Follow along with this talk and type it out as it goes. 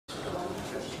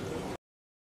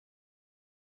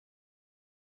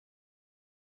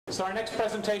So our next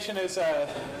presentation is a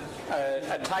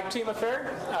tag team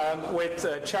affair with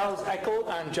Charles Eckel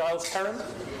and Giles Heron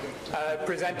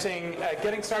presenting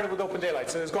getting started with OpenDaylight.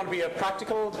 So there's going to be a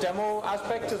practical demo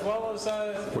aspect as well as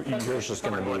yours is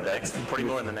going to be next, probably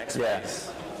more in the next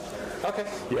phase. Okay.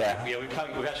 Yeah, we've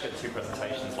actually got two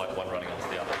presentations, like one running onto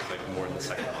the other, so more in the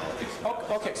second half.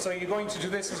 Oh, okay, so you're going to do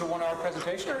this as a 1 hour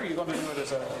presentation, or are you going to do it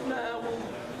as a... No,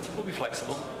 we'll be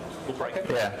flexible. We'll break it.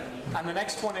 Yeah. And the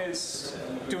next one is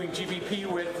doing GBP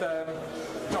with...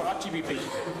 no, not GBP.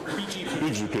 BGP.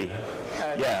 BGP.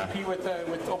 Yeah. GBP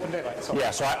with OpenDaylight. So.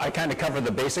 Yeah, so I kind of cover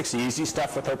the basics, the easy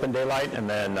stuff with OpenDaylight, and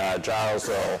then Giles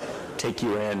will take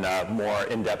you in more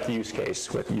in-depth use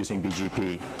case with using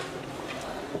BGP.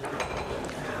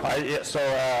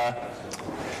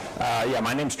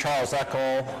 My name's Charles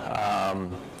Eckel.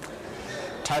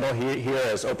 Title here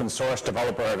is Open Source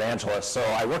Developer Evangelist. So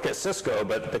I work at Cisco,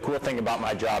 but the cool thing about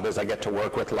my job is I get to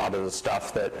work with a lot of the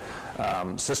stuff that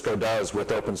Cisco does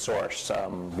with open source,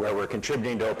 where we're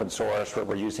contributing to open source, where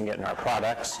we're using it in our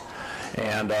products.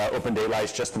 And OpenDaylight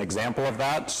is just an example of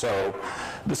that. So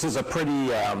this is a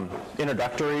pretty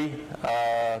introductory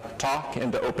talk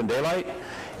into OpenDaylight.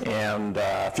 And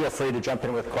feel free to jump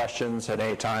in with questions at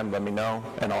any time, let me know,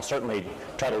 and I'll certainly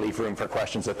try to leave room for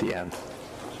questions at the end.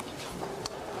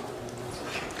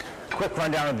 Quick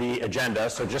rundown of the agenda.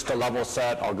 So just to level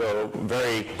set, I'll go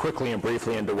very quickly and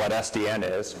briefly into what SDN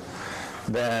is.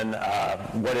 Then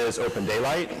what is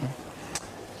OpenDaylight?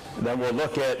 Then we'll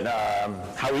look at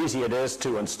how easy it is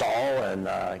to install and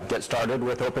get started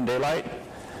with OpenDaylight.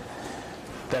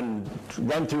 Then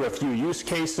run through a few use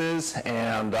cases,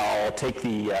 and I'll take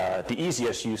the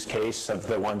easiest use case of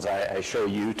the ones I show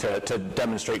you to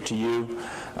demonstrate to you,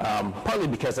 partly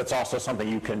because it's also something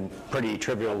you can pretty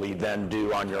trivially then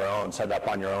do on your own, set up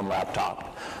on your own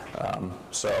laptop,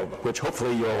 which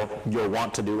hopefully you'll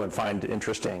want to do and find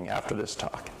interesting after this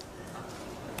talk.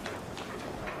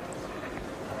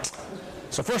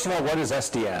 So first of all, what is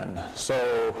SDN?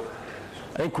 So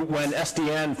I think when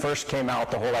SDN first came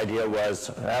out, the whole idea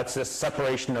was that's this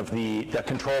separation of the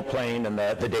control plane and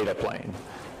the data plane.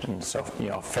 And so,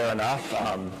 fair enough.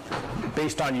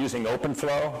 Based on using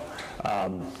OpenFlow,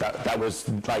 that was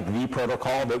like the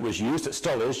protocol that was used. It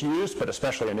still is used, but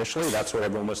especially initially, that's what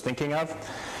everyone was thinking of.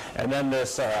 And then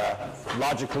this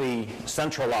logically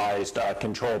centralized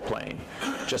control plane.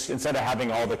 Just instead of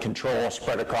having all the control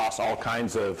spread across all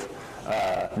kinds of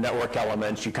network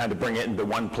elements, you kind of bring it into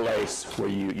one place where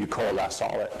you coalesce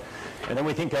all it. And then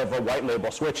we think of white label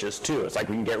switches too. It's like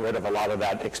we can get rid of a lot of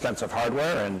that expensive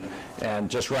hardware and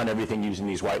just run everything using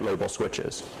these white label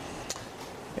switches.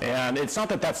 And it's not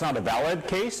that that's not a valid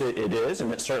case, it is,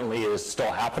 and it certainly is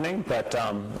still happening, but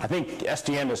I think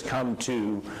SDN has come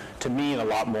to mean a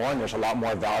lot more, and there's a lot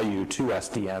more value to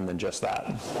SDN than just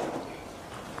that.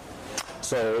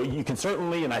 So you can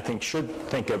certainly, and I think should,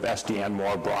 think of SDN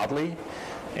more broadly.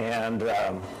 And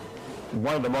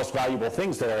one of the most valuable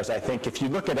things there is, I think, if you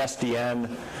look at SDN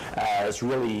as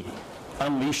really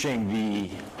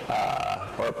unleashing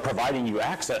or providing you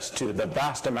access to the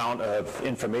vast amount of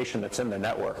information that's in the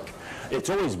network. It's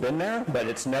always been there, but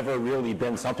it's never really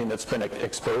been something that's been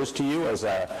exposed to you as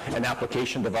an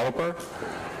application developer.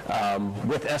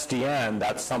 With SDN,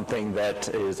 that's something that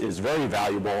is very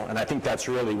valuable, and I think that's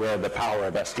really where the power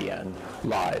of SDN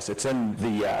lies. It's in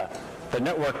the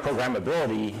network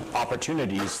programmability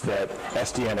opportunities that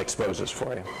SDN exposes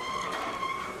for you.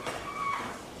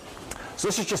 So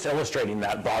this is just illustrating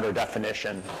that broader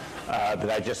definition that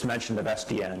I just mentioned of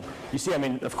SDN. You see, I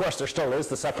mean, of course, there still is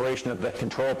the separation of the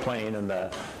control plane and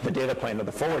the data plane or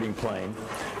the forwarding plane.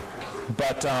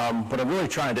 But what I'm really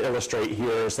trying to illustrate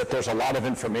here is that there's a lot of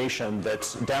information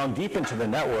that's down deep into the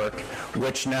network,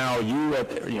 which now you,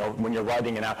 when you're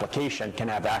writing an application, can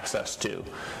have access to.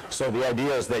 So the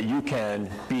idea is that you can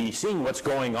be seeing what's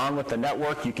going on with the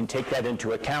network. You can take that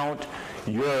into account.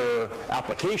 Your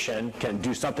application can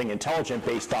do something intelligent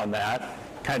based on that,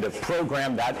 kind of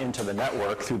program that into the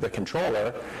network through the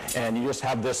controller, and you just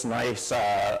have this nice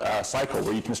cycle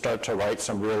where you can start to write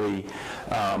some really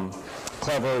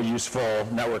clever, useful,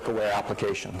 network-aware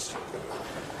applications.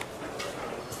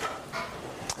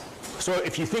 So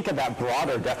if you think of that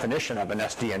broader definition of an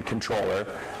SDN controller,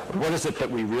 what is it that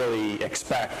we really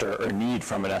expect or need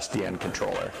from an SDN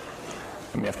controller?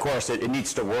 I mean, of course, it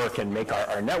needs to work and make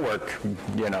our network,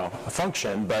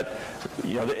 function, but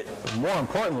more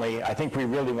importantly, I think we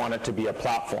really want it to be a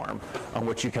platform on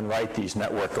which you can write these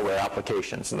network-aware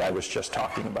applications that I was just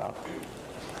talking about.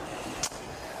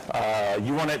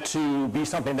 You want it to be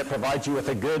something that provides you with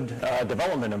a good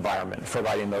development environment for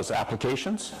writing those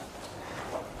applications.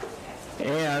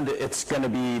 And it's going to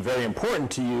be very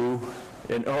important to you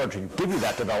in order to give you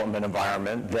that development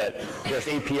environment, that there's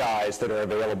APIs that are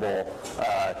available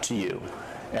to you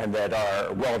and that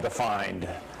are well-defined.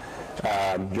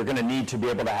 You're going to need to be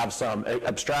able to have some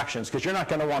abstractions, because you're not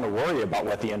going to want to worry about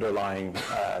what the underlying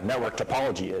network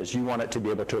topology is. You want it to be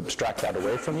able to abstract that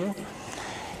away from you.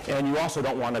 And you also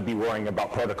don't want to be worrying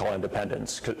about protocol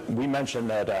independence. We mentioned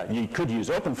that you could use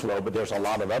OpenFlow, but there's a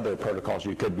lot of other protocols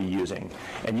you could be using.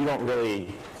 And you don't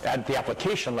really, at the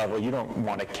application level, you don't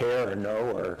want to care or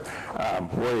know or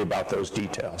worry about those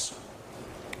details.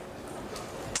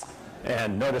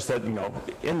 And notice that,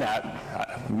 in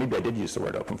that, maybe I did use the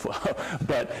word OpenFlow,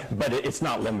 but it's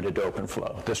not limited to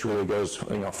OpenFlow. This really goes,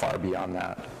 far beyond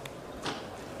that.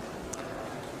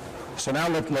 So now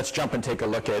let's jump and take a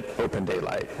look at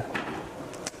OpenDaylight.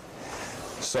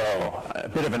 So a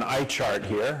bit of an eye chart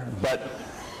here, but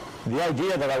the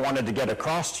idea that I wanted to get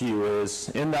across to you is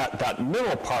in that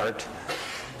middle part,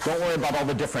 don't worry about all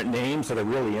the different names that are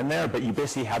really in there, but you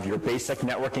basically have your basic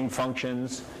networking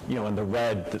functions, in the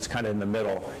red that's kind of in the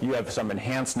middle. You have some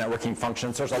enhanced networking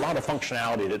functions. There's a lot of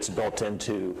functionality that's built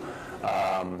into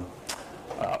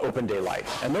OpenDaylight.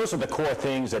 And those are the core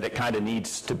things that it kind of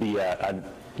needs to be a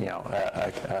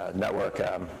network,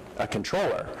 a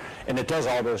controller. And it does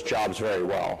all those jobs very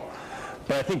well.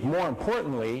 But I think more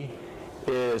importantly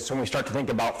is when we start to think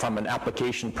about from an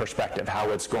application perspective how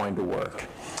it's going to work.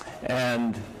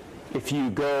 And if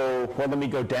you go, well, let me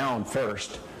go down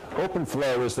first.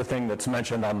 OpenFlow is the thing that's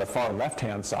mentioned on the far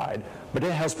left-hand side, but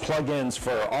it has plugins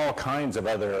for all kinds of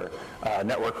other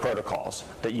network protocols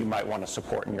that you might want to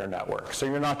support in your network. So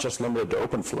you're not just limited to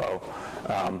OpenFlow.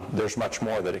 There's much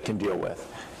more that it can deal with.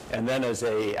 And then as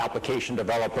a application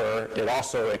developer, it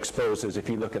also exposes, if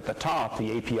you look at the top,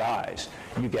 the APIs.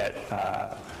 You get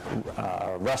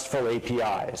RESTful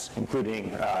APIs,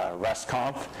 including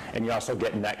RESTconf, and you also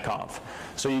get netconf.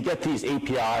 So you get these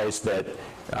APIs that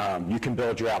you can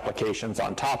build your applications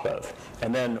on top of.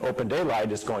 And then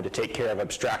OpenDaylight is going to take care of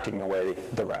abstracting away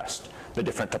the rest, the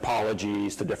different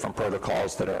topologies, the different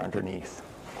protocols that are underneath.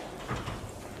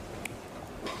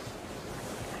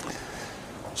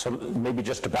 So maybe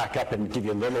just to back up and give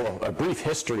you a brief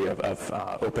history of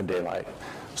OpenDaylight.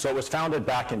 So it was founded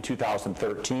back in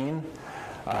 2013,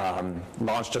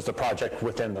 launched as a project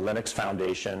within the Linux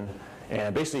Foundation,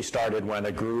 and basically started when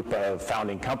a group of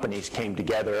founding companies came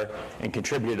together and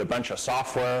contributed a bunch of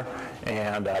software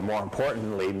and, more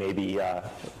importantly, maybe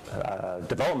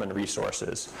development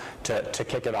resources to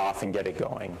kick it off and get it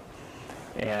going.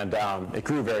 And it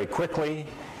grew very quickly.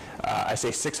 I say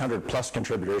 600 plus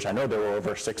contributors. I know there were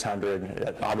over 600.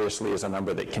 It obviously is a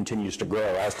number that continues to grow,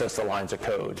 as does the lines of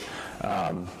code.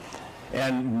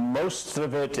 And most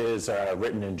of it is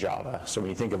written in Java. So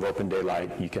when you think of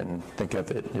OpenDaylight, you can think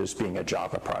of it as being a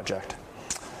Java project.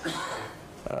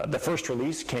 The first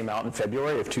release came out in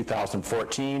February of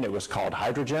 2014. It was called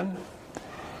Hydrogen.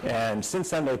 And since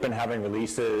then, they've been having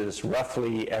releases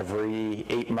roughly every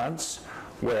 8 months,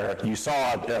 where you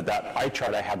saw that eye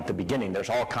chart I had at the beginning. There's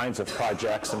all kinds of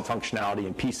projects and functionality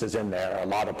and pieces in there, a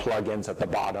lot of plugins at the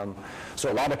bottom.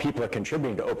 So a lot of people are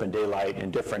contributing to OpenDaylight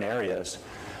in different areas.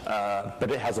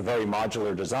 But it has a very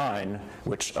modular design,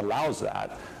 which allows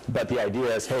that. But the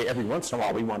idea is, hey, every once in a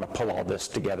while, we want to pull all this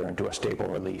together into a stable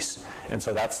release. And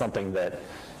so that's something that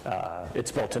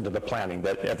it's built into the planning,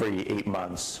 that every 8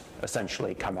 months,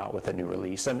 essentially, come out with a new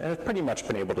release. And it's pretty much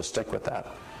been able to stick with that.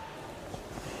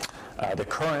 The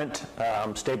current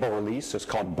stable release is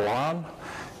called Boron,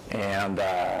 and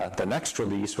the next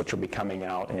release, which will be coming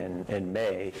out in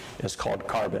May, is called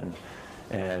Carbon.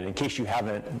 And in case you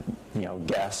haven't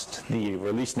guessed, the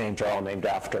release names are all named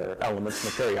after elements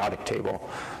in the periodic table.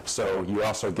 So you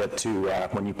also get to,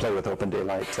 when you play with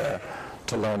OpenDaylight,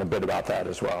 to learn a bit about that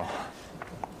as well.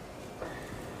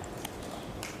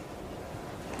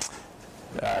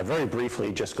 Very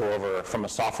briefly, just go over from a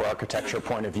software architecture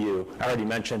point of view. I already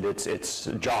mentioned it's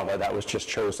Java. That was just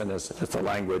chosen as the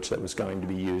language that was going to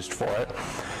be used for it.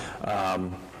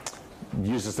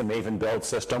 Uses the Maven build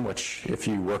system, which if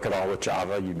you work at all with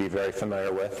Java, you'd be very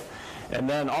familiar with. And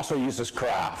then also uses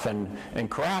Carafe.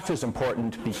 And Carafe is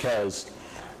important because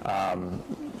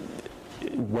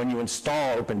when you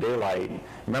install OpenDaylight,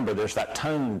 remember there's that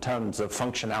tons of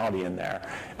functionality in there.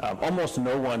 Almost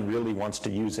no one really wants to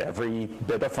use every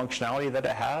bit of functionality that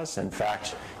it has. In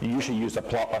fact, you usually use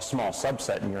a small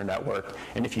subset in your network.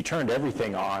 And if you turned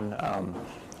everything on,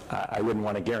 I wouldn't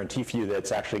want to guarantee for you that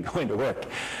it's actually going to work.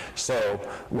 So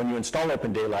when you install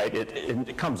OpenDaylight,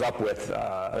 it comes up with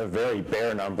a very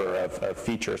bare number of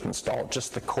features installed,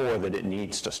 just the core that it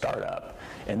needs to start up.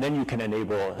 And then you can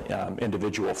enable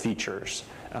individual features,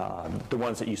 the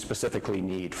ones that you specifically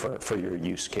need for your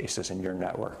use cases in your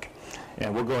network.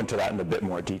 And we'll go into that in a bit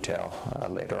more detail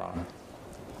later on.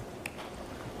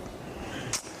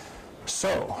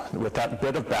 So with that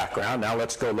bit of background, now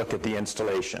let's go look at the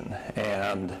installation.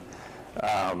 And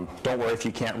don't worry if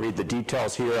you can't read the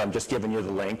details here. I'm just giving you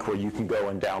the link where you can go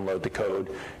and download the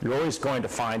code. You're always going to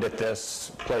find at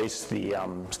this place the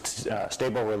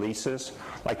stable releases,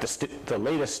 like the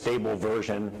latest stable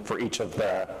version for each of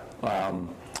the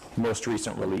most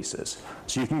recent releases.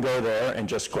 So you can go there and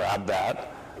just grab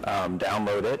that,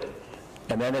 download it,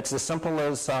 and then it's as simple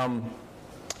as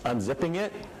unzipping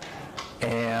it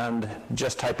and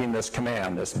just typing this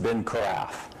command, this bin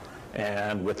graph.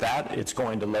 And with that, it's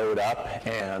going to load up,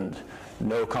 and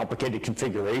no complicated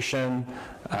configuration,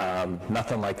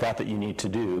 nothing like that you need to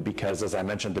do, because as I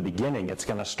mentioned at the beginning, it's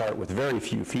going to start with very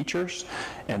few features,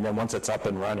 and then once it's up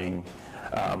and running,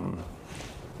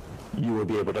 you will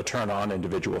be able to turn on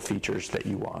individual features that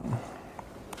you want.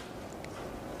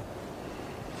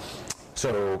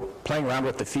 So playing around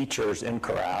with the features in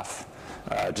Carafe,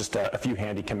 just a few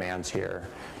handy commands here.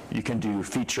 You can do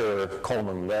feature :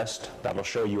 list. That'll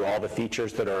show you all the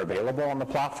features that are available on the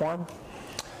platform.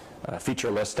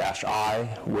 Feature list -I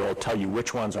will tell you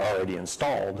which ones are already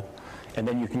installed, and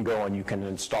then you can go and you can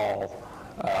install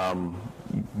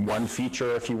one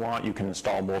feature if you want. You can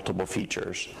install multiple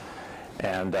features,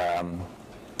 and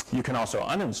you can also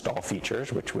uninstall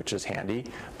features, which is handy.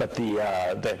 But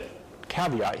the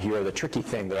caveat here, the tricky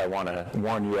thing that I want to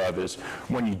warn you of, is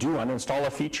when you do uninstall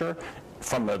a feature,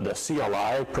 from the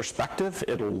CLI perspective,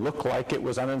 it'll look like it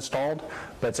was uninstalled,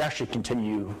 but it's actually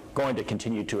going to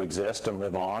continue to exist and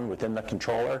live on within the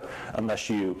controller unless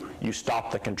you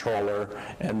stop the controller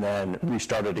and then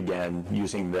restart it again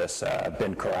using this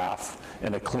bin graph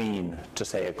and a clean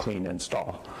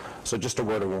install. So just a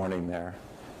word of warning there,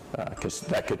 because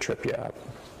that could trip you up.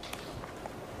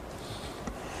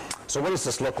 So what does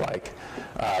this look like?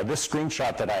 This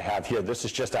screenshot that I have here, this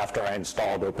is just after I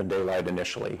installed OpenDaylight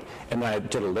initially. And I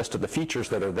did a list of the features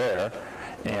that are there.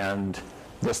 And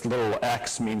this little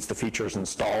X means the features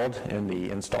installed in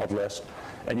the installed list.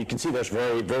 And you can see there's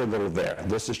very, very little there.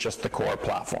 This is just the core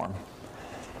platform.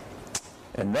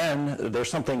 And then there's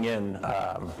something in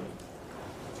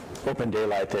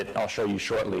OpenDaylight that I'll show you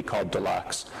shortly called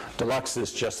Deluxe. Deluxe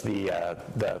is just the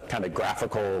kind of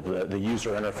graphical, the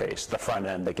user interface, the front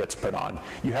end that gets put on.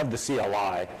 You have the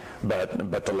CLI,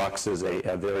 but Deluxe is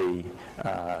a very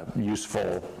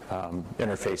useful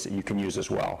interface that you can use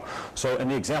as well. So in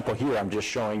the example here, I'm just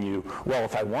showing you, well,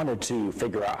 if I wanted to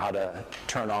figure out how to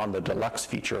turn on the Deluxe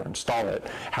feature, install it,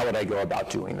 how would I go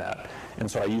about doing that? And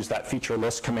so I use that feature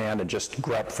list command and just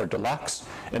grep for Deluxe,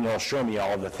 and it'll show me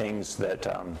all of the things that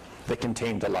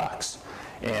contain Deluxe.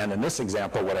 And in this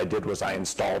example, what I did was I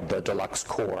installed the Deluxe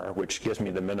core, which gives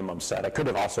me the minimum set. I could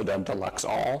have also done Deluxe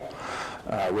all,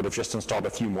 would have just installed a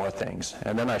few more things.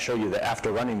 And then I show you that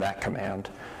after running that command,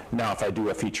 now if I do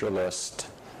a feature list,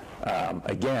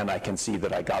 again, I can see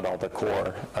that I got all the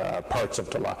core parts of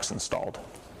Deluxe installed.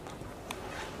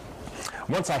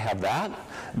 Once I have that,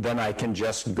 then I can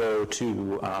just go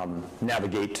to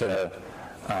navigate to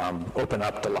open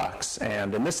up Deluxe.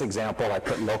 And in this example, I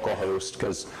put localhost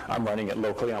because I'm running it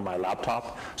locally on my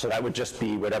laptop. So that would just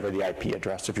be whatever the IP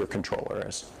address of your controller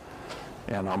is.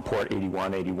 And on port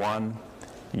 8181,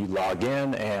 you log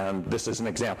in, and this is an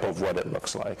example of what it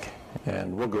looks like.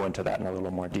 And we'll go into that in a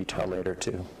little more detail later,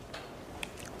 too.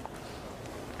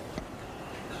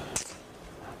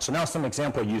 So now some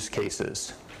example use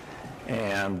cases.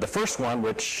 And the first one,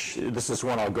 which this is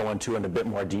one I'll go into in a bit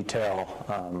more detail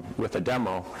with a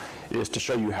demo, is to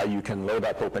show you how you can load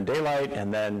up OpenDaylight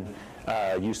and then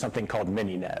use something called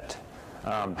Mininet.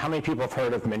 How many people have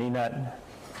heard of Mininet?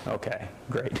 Okay,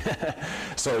 great.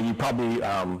 So you probably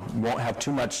won't have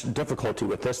too much difficulty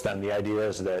with this then. The idea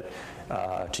is that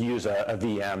to use a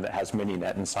VM that has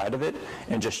Mininet inside of it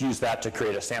and just use that to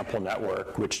create a sample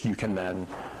network, which you can then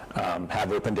have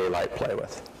OpenDaylight play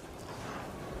with.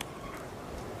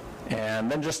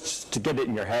 And then just to get it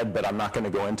in your head, but I'm not going to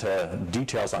go into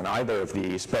details on either of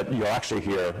these, but you'll actually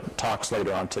hear talks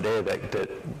later on today that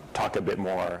talk a bit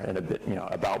more and a bit,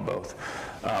 about both.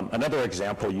 Another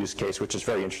example use case, which is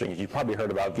very interesting, you've probably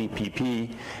heard about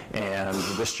VPP, and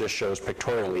this just shows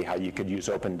pictorially how you could use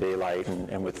OpenDaylight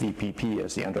and with VPP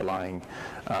as the underlying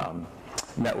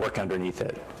network underneath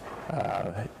it.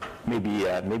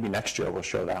 Maybe next year we'll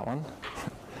show that one.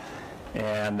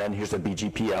 and then here's the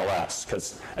BGP-LS,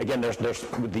 because again, there's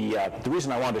the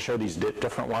reason I wanted to show these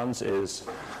different ones is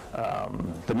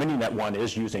the Mininet one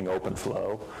is using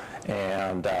OpenFlow,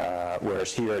 and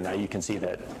whereas here now you can see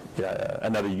that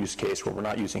another use case where we're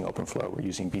not using OpenFlow, we're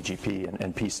using BGP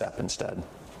and PSEP instead.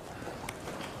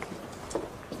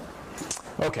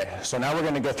 Okay, so now we're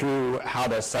going to go through how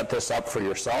to set this up for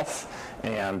yourself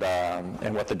and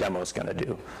what the demo is going to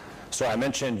do. So I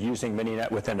mentioned using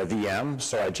Mininet within a VM,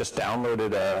 so I just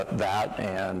downloaded that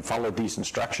and followed these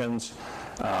instructions.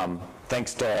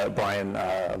 Thanks to Brian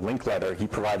Linkletter, he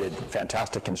provided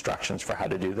fantastic instructions for how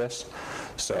to do this.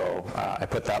 So I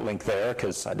put that link there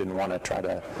because I didn't want to try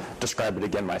to describe it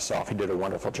again myself. He did a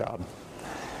wonderful job.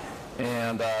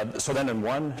 And so then in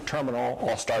one terminal,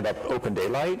 I'll start up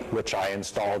OpenDaylight, which I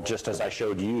installed just as I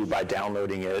showed you by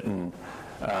downloading it, and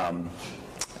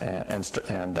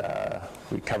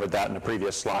we covered that in a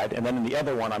previous slide. And then in the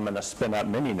other one, I'm going to spin up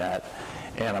Mininet,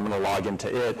 and I'm going to log into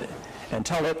it and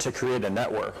tell it to create a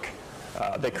network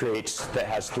that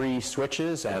has 3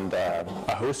 switches and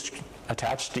a host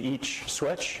attached to each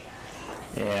switch.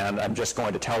 And I'm just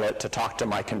going to tell it to talk to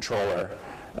my controller,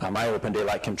 my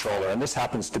OpenDaylight controller, and this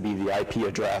happens to be the IP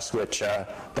address which the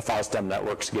FOSDEM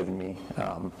network's given me.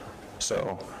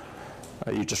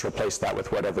 You just replace that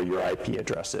with whatever your IP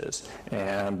address is.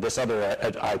 And this other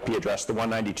IP address, the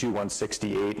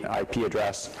 192.168 IP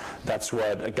address, that's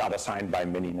what got assigned by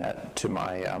Mininet to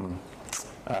my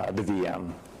the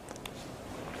VM.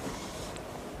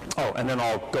 Oh, and then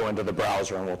I'll go into the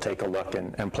browser and we'll take a look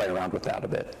and play around with that a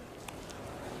bit.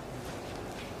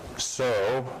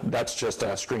 So that's just a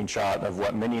screenshot of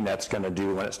what Mininet's going to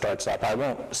do when it starts up. I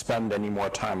won't spend any more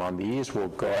time on these. We'll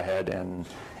go ahead and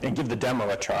give the demo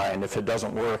a try, and if it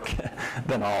doesn't work,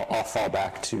 then I'll fall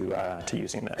back to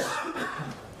using this.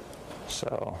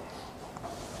 So,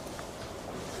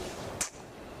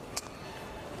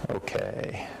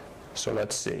 okay, so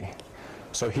let's see.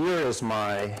 So here is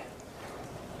my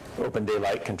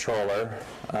OpenDaylight controller.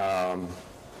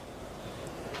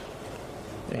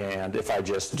 And if I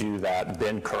just do that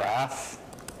bin carafe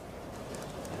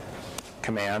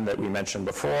command that we mentioned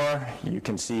before, you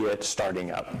can see it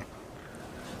starting up.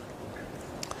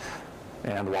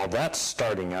 And while that's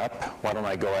starting up, why don't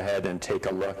I go ahead and take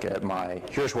a look at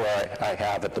here's where I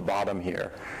have at the bottom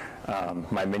here,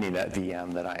 my Mininet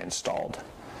VM that I installed.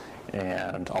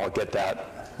 And I'll get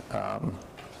that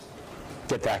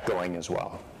going as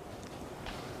well.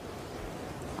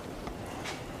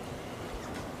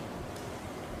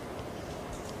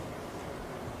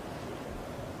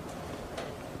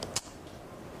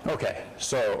 Okay,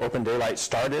 so OpenDaylight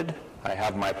started. I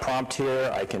have my prompt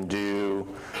here. I can do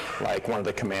like one of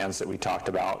the commands that we talked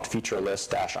about, feature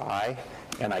list -I,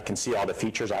 and I can see all the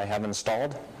features I have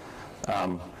installed.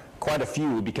 Quite a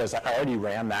few, because I already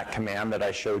ran that command that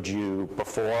I showed you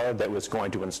before that was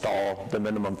going to install the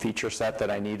minimum feature set that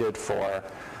I needed for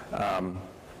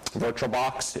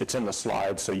VirtualBox. It's in the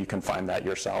slides, so you can find that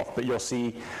yourself. But you'll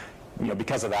see,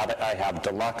 because of that, I have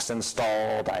Deluxe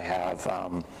installed, I have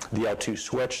the L2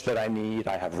 switch that I need,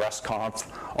 I have RESTconf.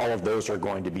 All of those are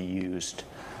going to be used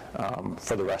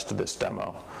for the rest of this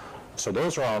demo. So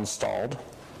those are all installed,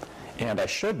 and I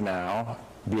should now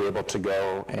be able to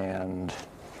go and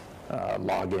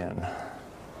log in.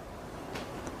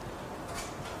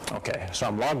 Okay, so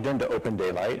I'm logged into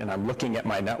OpenDaylight, and I'm looking at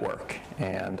my network,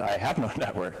 and I have no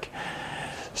network.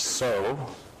 So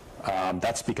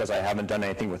that's because I haven't done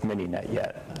anything with Mininet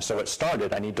yet. So it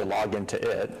started, I need to log into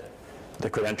it. The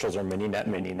credentials are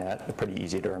Mininet. They're pretty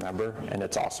easy to remember, and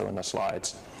it's also in the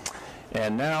slides.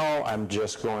 And now I'm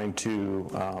just going to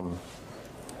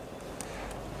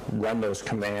run those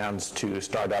commands to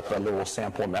start up a little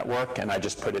sample network, and I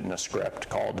just put it in a script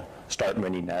called start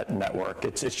Mininet network.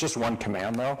 It's just one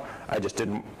command though. I just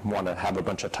didn't want to have a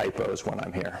bunch of typos when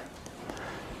I'm here.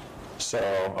 So,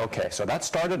 okay, so that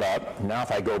started up. Now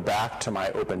if I go back to my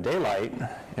OpenDaylight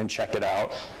and check it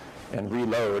out and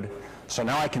reload, so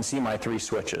now I can see my 3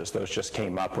 switches. Those just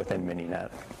came up within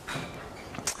Mininet.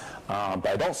 But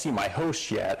I don't see my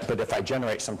host yet, but if I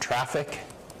generate some traffic,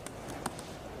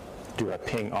 do a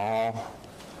ping all,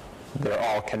 they're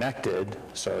all connected,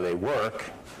 so they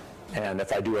work. And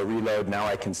if I do a reload, now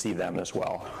I can see them as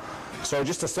well. So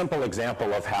just a simple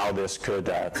example of how this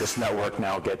this network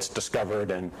now gets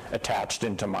discovered and attached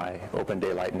into my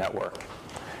OpenDaylight network.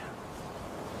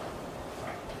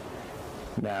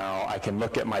 Now I can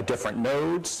look at my different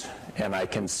nodes, and I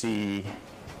can see,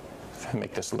 if I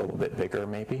make this a little bit bigger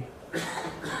maybe,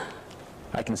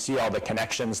 I can see all the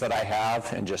connections that I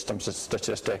have and just some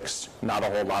statistics. Not a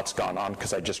whole lot's gone on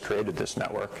because I just created this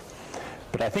network.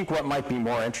 But I think what might be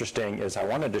more interesting is I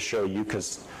wanted to show you,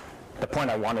 because the point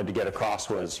I wanted to get across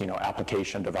was,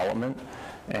 application development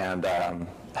and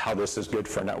how this is good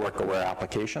for network-aware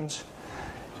applications.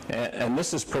 And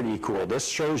this is pretty cool. This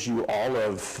shows you all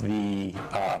of the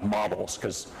models,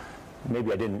 because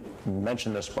maybe I didn't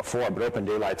mention this before, but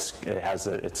OpenDaylight's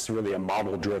it's really a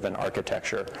model-driven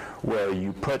architecture where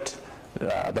you put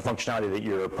the functionality that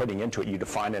you're putting into it, you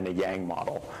define in a Yang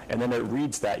model, and then it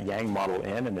reads that Yang model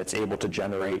in, and it's able to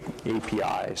generate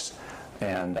APIs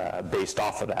and based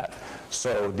off of that.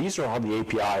 So these are all the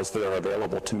APIs that are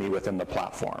available to me within the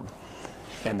platform,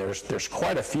 and there's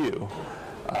quite a few.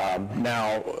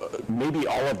 Now, maybe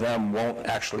all of them won't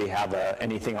actually have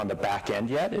anything on the back end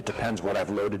yet. It depends what I've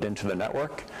loaded into the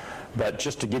network. But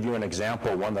just to give you an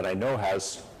example, one that I know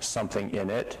has something in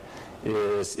it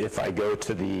is if I go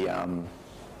to the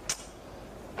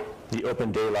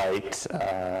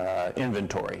OpenDaylight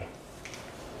inventory.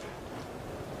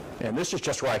 And this is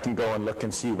just where I can go and look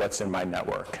and see what's in my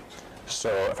network. So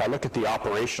if I look at the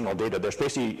operational data, there's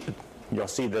basically, you'll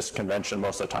see this convention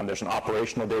most of the time. There's an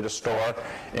operational data store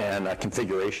and a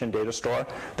configuration data store.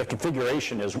 The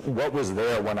configuration is what was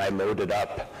there when I loaded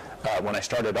up, when I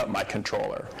started up my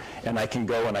controller. And I can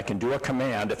go and I can do a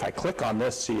command. If I click on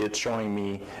this, see it's showing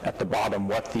me at the bottom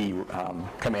what the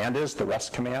command is, the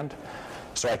rest command.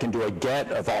 So I can do a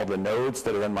get of all the nodes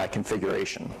that are in my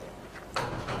configuration.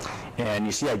 And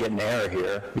you see I get an error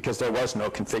here because there was no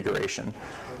configuration.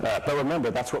 But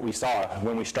remember, that's what we saw.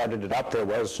 When we started it up, there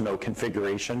was no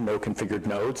configuration, no configured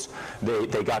nodes.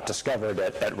 They got discovered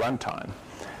at runtime.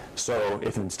 So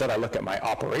if instead I look at my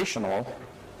operational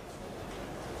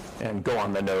and go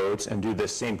on the nodes and do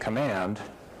this same command,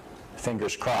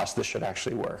 fingers crossed, this should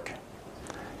actually work.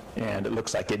 And it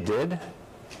looks like it did.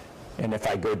 And if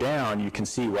I go down, you can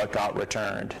see what got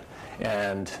returned.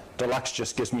 And Deluxe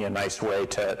just gives me a nice way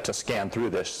to scan through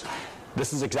this.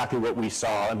 This is exactly what we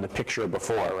saw in the picture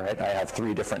before, right? I have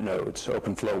 3 different nodes,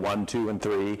 OpenFlow 1, 2, and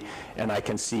 3, and I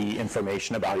can see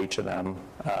information about each of them,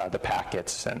 the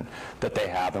packets and that they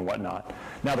have and whatnot.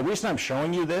 Now, the reason I'm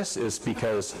showing you this is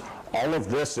because all of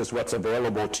this is what's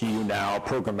available to you now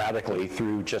programmatically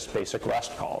through just basic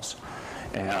REST calls.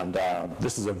 And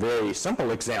this is a very simple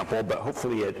example, but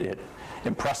hopefully it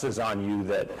impresses on you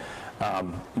that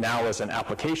now as an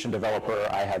application developer,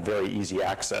 I have very easy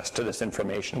access to this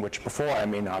information, which before I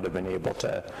may not have been able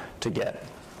to get.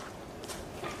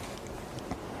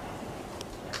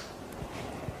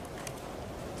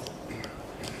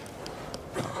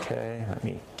 Okay, let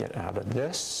me get out of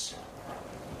this.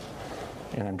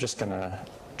 And I'm just going to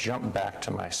jump back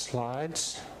to my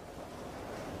slides.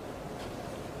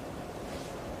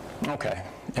 Okay,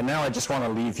 and now I just want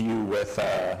to leave you with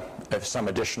some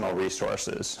additional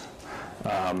resources.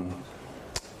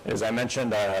 As I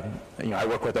mentioned, I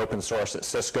work with open source at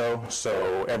Cisco,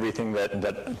 so everything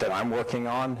that I'm working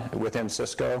on within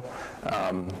Cisco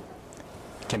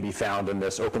can be found in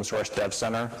this open source dev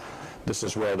center. This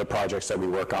is where the projects that we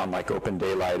work on, like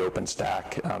OpenDaylight,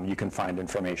 OpenStack, you can find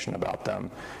information about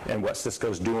them and what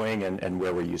Cisco's doing and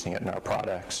where we're using it in our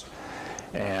products.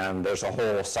 And there's a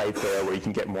whole site there where you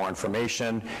can get more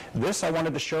information. This I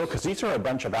wanted to show because these are a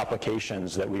bunch of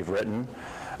applications that we've written.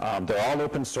 They're all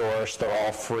open source, they're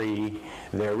all free.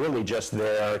 They're really just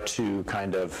there to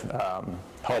kind of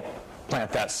help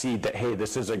plant that seed that, hey,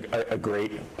 this is a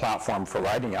great platform for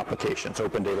writing applications.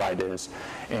 OpenDaylight is,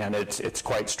 and it's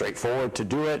quite straightforward to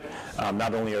do it.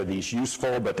 Not only are these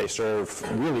useful, but they serve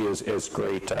really as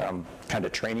great kind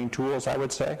of training tools, I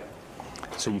would say.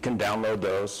 So you can download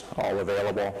those, all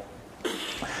available.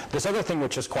 This other thing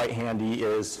which is quite handy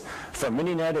is for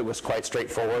Mininet, it was quite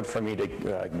straightforward for me to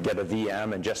get a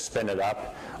VM and just spin it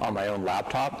up on my own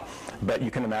laptop. But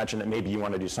you can imagine that maybe you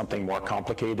want to do something more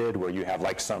complicated where you have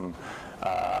like some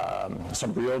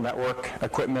real network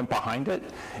equipment behind it.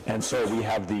 And so we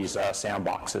have these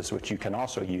sandboxes which you can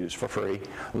also use for free.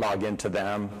 Log into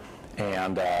them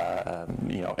and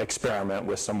experiment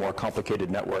with some more complicated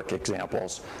network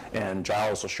examples. And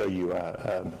Giles will show you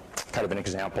kind of an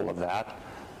example of that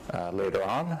later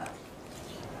on.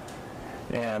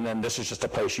 And then this is just a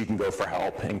place you can go for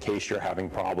help in case you're having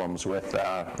problems with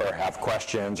or have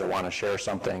questions or want to share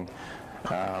something.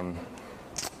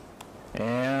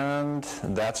 And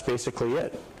that's basically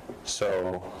it.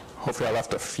 So hopefully I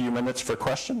left a few minutes for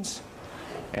questions.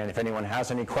 And if anyone has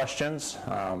any questions,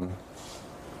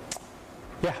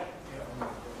 yeah. My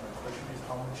question is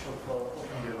how much of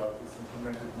OpenDaylight is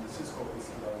implemented in the Cisco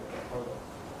product?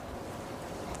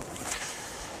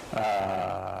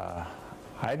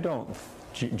 I don't,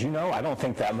 do you know? I don't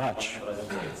think that much.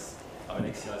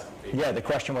 Yeah, the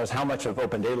question was how much of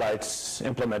OpenDaylight's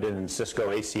implemented in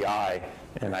Cisco ACI,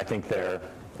 and I think they're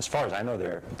As far as I know,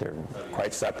 they're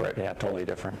quite separate. Yeah, totally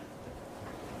different.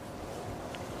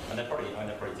 And they're probably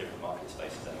different market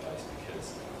spaces anyways,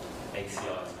 because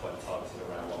ACI is quite targeted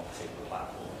around one particular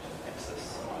platform,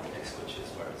 Nexus and X switches,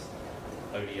 whereas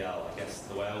ODL, I guess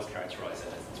the way I was characterize it,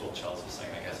 is what Charles was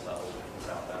saying, I guess, about all the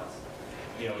southbounds.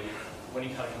 You know, when you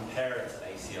kind of compare it to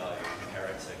ACI, compare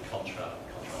it to Contra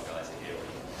guys are here, or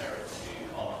you compare it to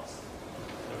ours,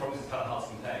 the problem is it's kind of hard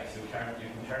to compare, because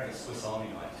you're comparing a Swiss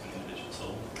Army knife to an individual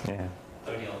tool. Yeah.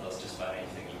 ODL does just about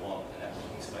anything you want in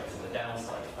networking space, and the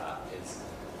downside of that is,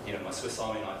 you know, my Swiss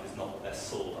Army knife is not the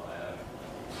best saw that I own.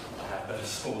 I have better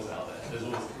saws out there. There's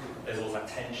always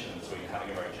that tension between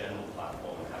having a very general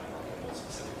platform and having like a more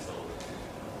specific tool.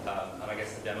 And I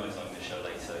guess the demos I'm going to show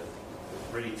later,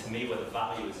 really to me where the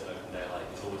value is in OpenDaylight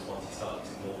is always once you start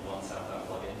using more than one southbound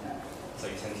plugin. So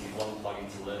you tend to use one plugin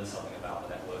to learn something about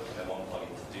the network and then one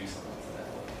plugin to do something to the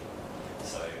network.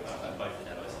 So and both the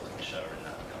demos I was going to show are in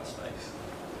that kind of space.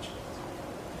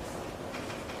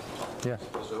 Yeah.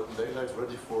 So OpenDaylight is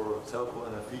ready for telco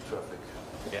and NFV traffic.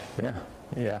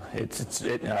 Yeah.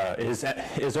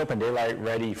 Is OpenDaylight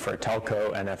ready for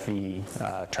telco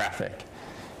NFV traffic?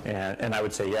 And I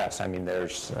would say yes. I mean,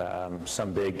 there's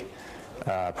some big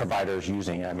providers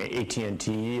using it. I mean,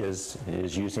 AT&T is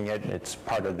using it. It's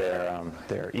part of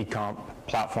their e-comp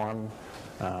platform.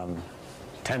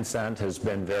 Tencent has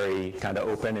been very kind of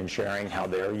open in sharing how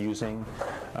they're using.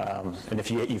 And if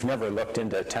you've never looked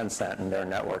into Tencent and their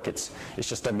network, it's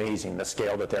just amazing the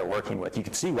scale that they're working with. You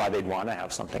can see why they'd want to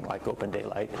have something like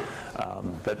OpenDaylight,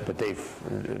 but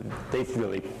they've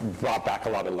really brought back a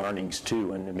lot of learnings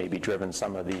too, and maybe driven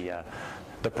some of the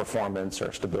performance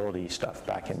or stability stuff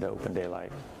back into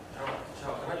OpenDaylight.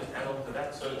 Charles, can I just add on to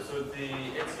that? So the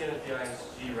SDN and the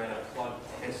ISG ran a plug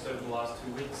test over the last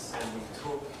 2 weeks, and we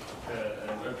took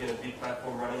an OpenDaylight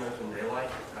platform running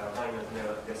OpenDaylight, running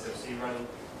OpenDaylight SFC running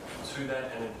to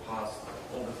that, and it passed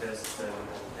all the tests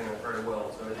and very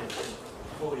well. So it's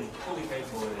fully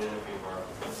capable in an interview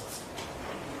environment.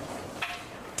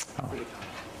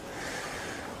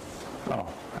 Oh,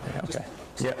 okay.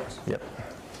 Yep.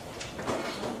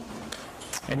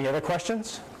 Any other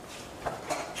questions?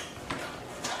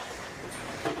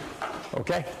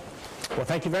 Okay. Well,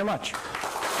 thank you very much.